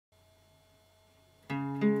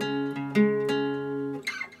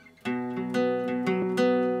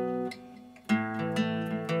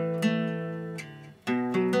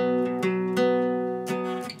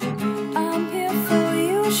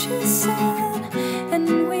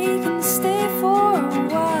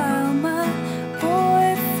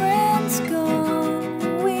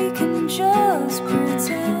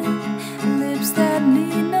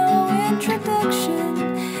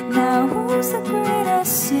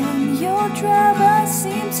so dry, I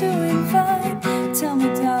seem to invite. Tell me,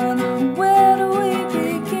 darling, where do we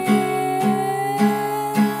begin?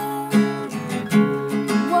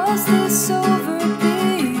 Was this over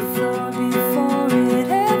before it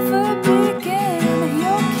ever began?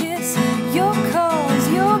 Your kiss, your calls,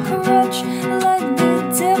 your crutch, like the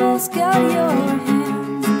devil's got your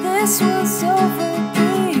hands. This was over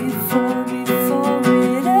before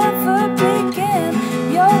it ever began.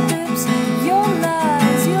 Your lips, your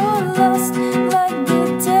lies, your lust, like the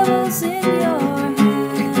devil's in your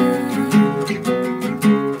hand.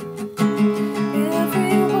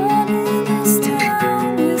 Everyone in this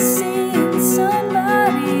town is seeing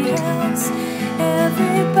somebody else.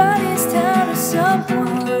 Everybody's tired of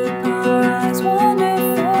someone. Our eyes wander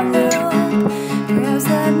for help. Prayers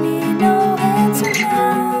that need no answer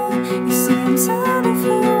now. You see, I'm tired of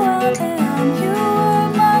who I am. You were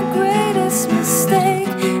my greatest mistake.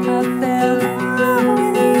 I fell in love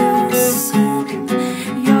with your sin,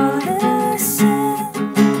 your little sin.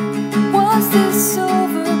 Was this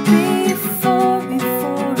over before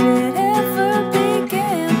it ever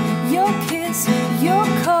began? Your kiss, your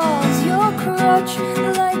calls, your crutch,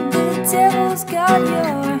 like the devil's got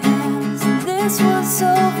your hands. This was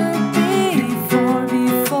over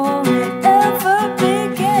before it ever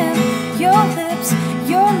began. Your lips,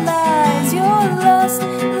 your lies, your lust,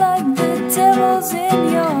 like the devil's in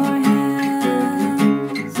your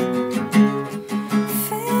hands.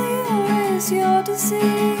 Failure is your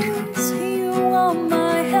disease. You are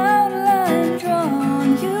my outline drawn.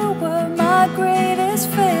 You were my greatest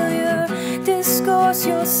failure. Discourse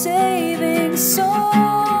your saving song.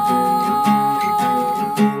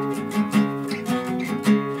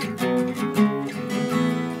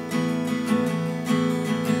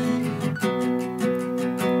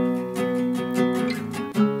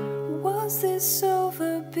 Was this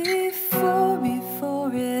over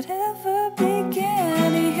before it ever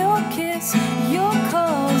began? Your kiss, your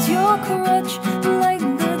calls, your crutch, like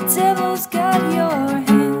the devil's got your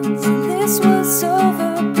hands. This was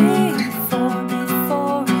over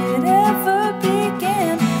before it ever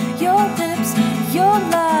began. Your lips, your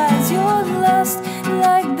lies, your lust,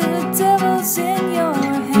 like the devil's in your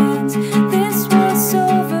hands. This was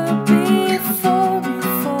over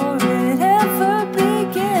before it ever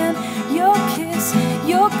began. Your kiss,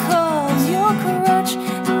 your calls, your crutch,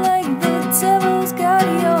 like the devil's got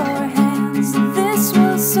your hands. This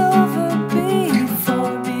was over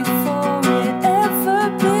before it ever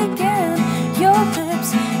began. Your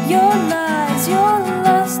lips, your lies, your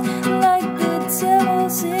lust, like the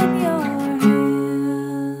devil's in